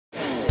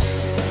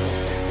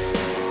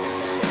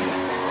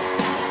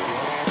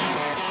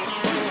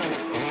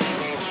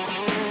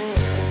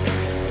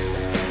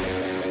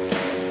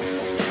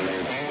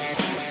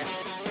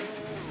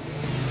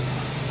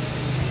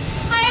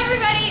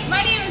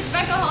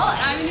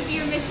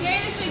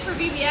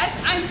BBS.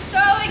 I'm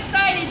so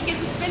excited to get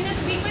to spend this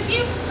week with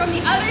you from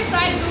the other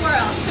side of the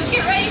world. So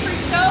get ready for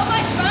so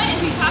much fun as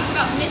we talk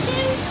about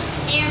missions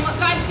and what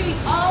God's doing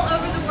all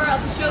over the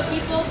world to show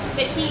people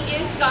that He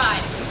is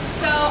God.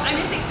 So I'm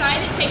just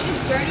excited to take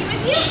this journey with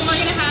you, and we're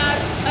going to have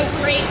a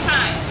great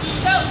time.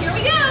 So here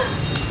we go.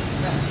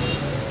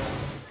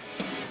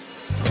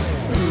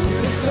 Who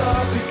would have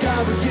thought that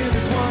God would give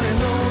His one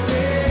and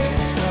only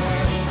Son?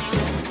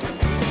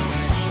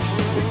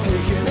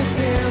 Taking a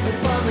stand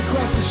upon the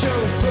cross to show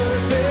His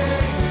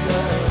perfect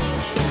love.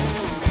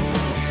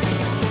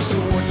 So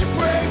won't you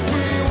break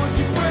free,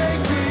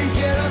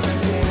 get up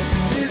and dance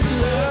in His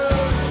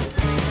love.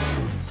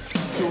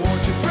 So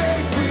won't you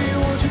break free,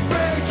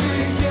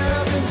 get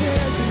up and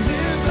dance in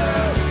His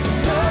love.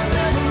 It's all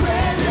never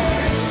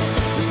ending,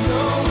 there's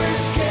no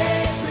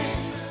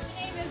escaping.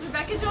 My name is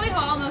Beka Joy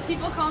Hall. Most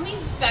people call me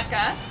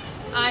Beka.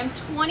 I'm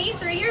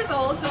 23 years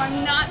old, so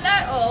I'm not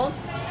that old.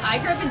 I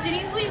grew up in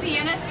Jennings,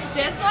 Louisiana,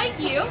 just like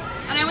you,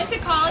 and I went to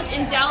college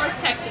in Dallas,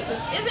 Texas,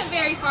 which isn't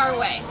very far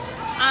away.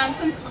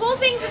 Some cool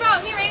things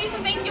about me, maybe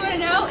some things you want to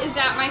know, is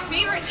that my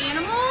favorite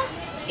animal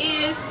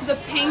is the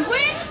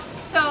penguin.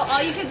 So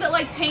all you kids that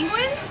like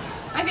penguins,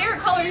 my favorite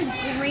color is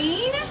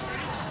green.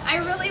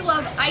 I really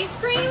love ice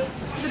cream,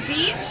 the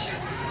beach,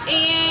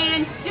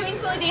 and doing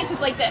silly dances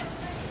like this.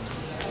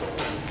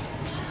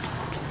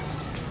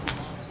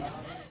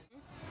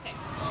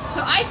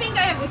 So I think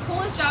I have the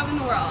coolest job in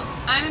the world.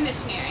 I'm a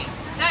missionary.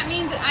 That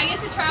means that I get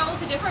to travel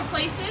to different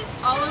places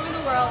all over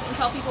the world and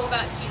tell people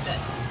about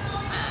Jesus.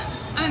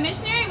 I'm a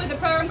missionary with a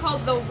program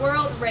called The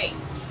World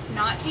Race,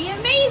 not the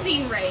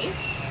Amazing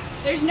Race.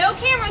 There's no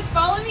cameras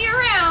following me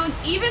around,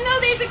 even though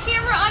there's a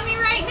camera on me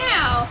right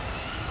now,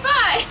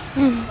 but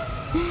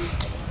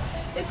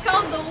it's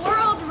called The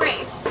World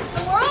Race.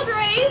 The World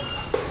Race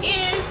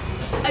is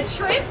a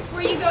trip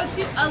where you go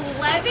to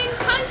 11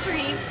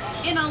 countries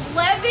in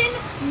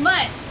 11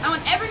 months. I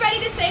want everybody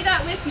to say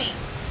that with me.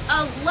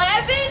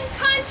 11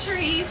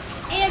 countries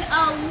in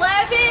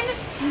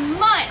 11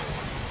 months.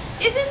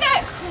 Isn't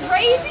that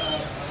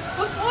crazy?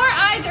 Before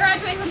I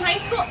graduated from high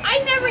school,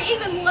 I never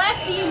even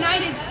left the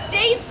United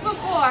States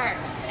before.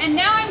 And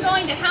now I'm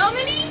going to how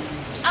many?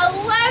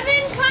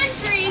 11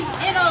 countries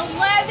in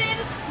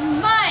 11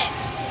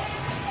 months.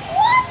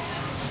 What?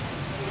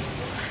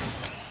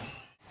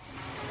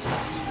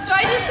 So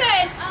I just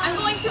said I'm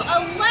going to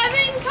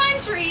 11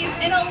 countries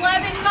in 11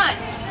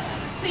 months.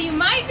 So you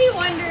might be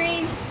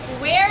wondering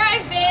where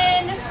I've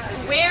been,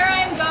 where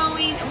I'm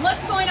going, and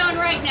what's going on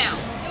right now.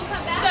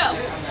 So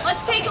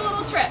let's take a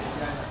little trip.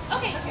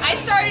 Okay, I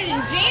started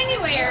in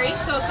January,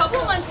 so a couple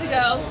months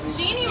ago,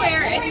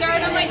 January, I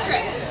started on my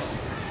trip.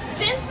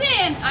 Since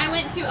then, I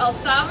went to El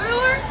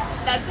Salvador,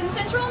 that's in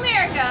Central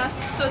America,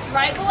 so it's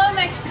right below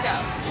Mexico.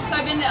 So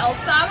I've been to El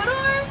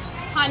Salvador,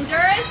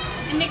 Honduras,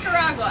 and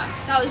Nicaragua.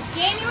 That was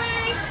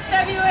January,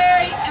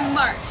 February, and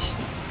March.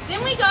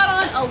 Then we got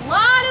on a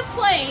lot of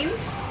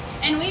planes,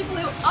 and we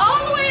flew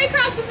all the way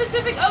across the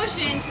Pacific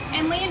Ocean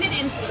and landed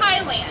in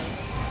Thailand.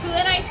 So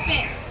then I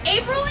spent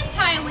April in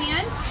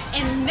Thailand,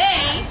 and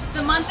May,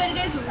 the month that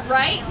it is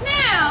right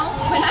now,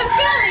 when I'm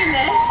filming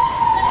this,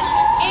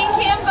 in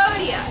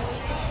Cambodia.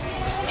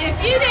 In a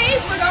few days,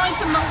 we're going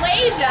to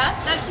Malaysia,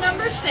 that's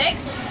number 6,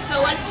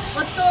 so let's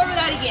go over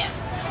that again.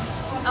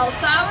 El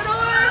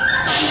Salvador,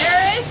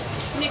 Honduras,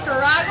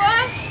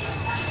 Nicaragua,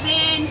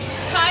 then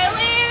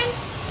Thailand,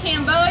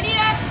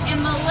 Cambodia,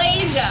 and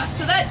Malaysia.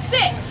 So that's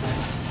 6.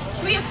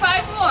 So we have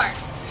 5 more,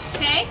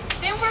 okay?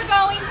 Then we're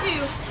going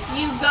to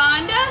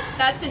Uganda,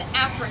 that's in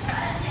Africa.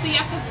 So you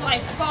have to fly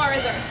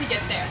farther to get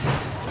there.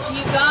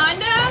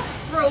 Uganda,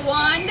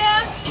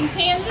 Rwanda, and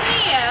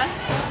Tanzania.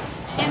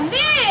 And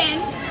then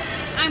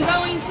I'm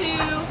going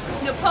to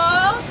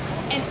Nepal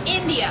and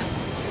India.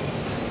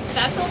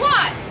 That's a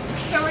lot.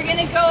 So we're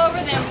gonna go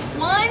over them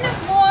one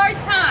more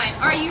time.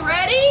 Are you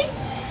ready?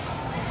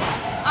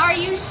 Are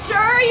you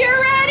sure you're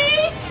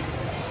ready?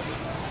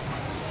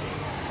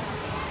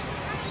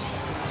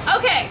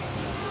 Okay,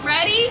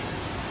 ready?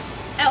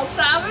 El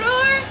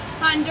Salvador,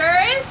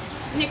 Honduras,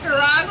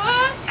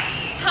 Nicaragua,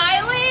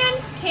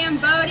 Thailand,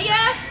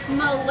 Cambodia,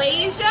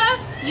 Malaysia,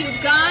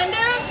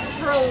 Uganda,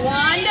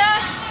 Rwanda,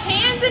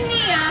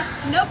 Tanzania,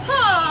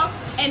 Nepal,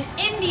 and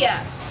India.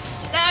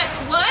 That's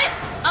what?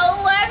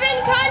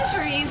 11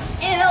 countries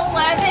in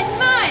 11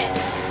 months.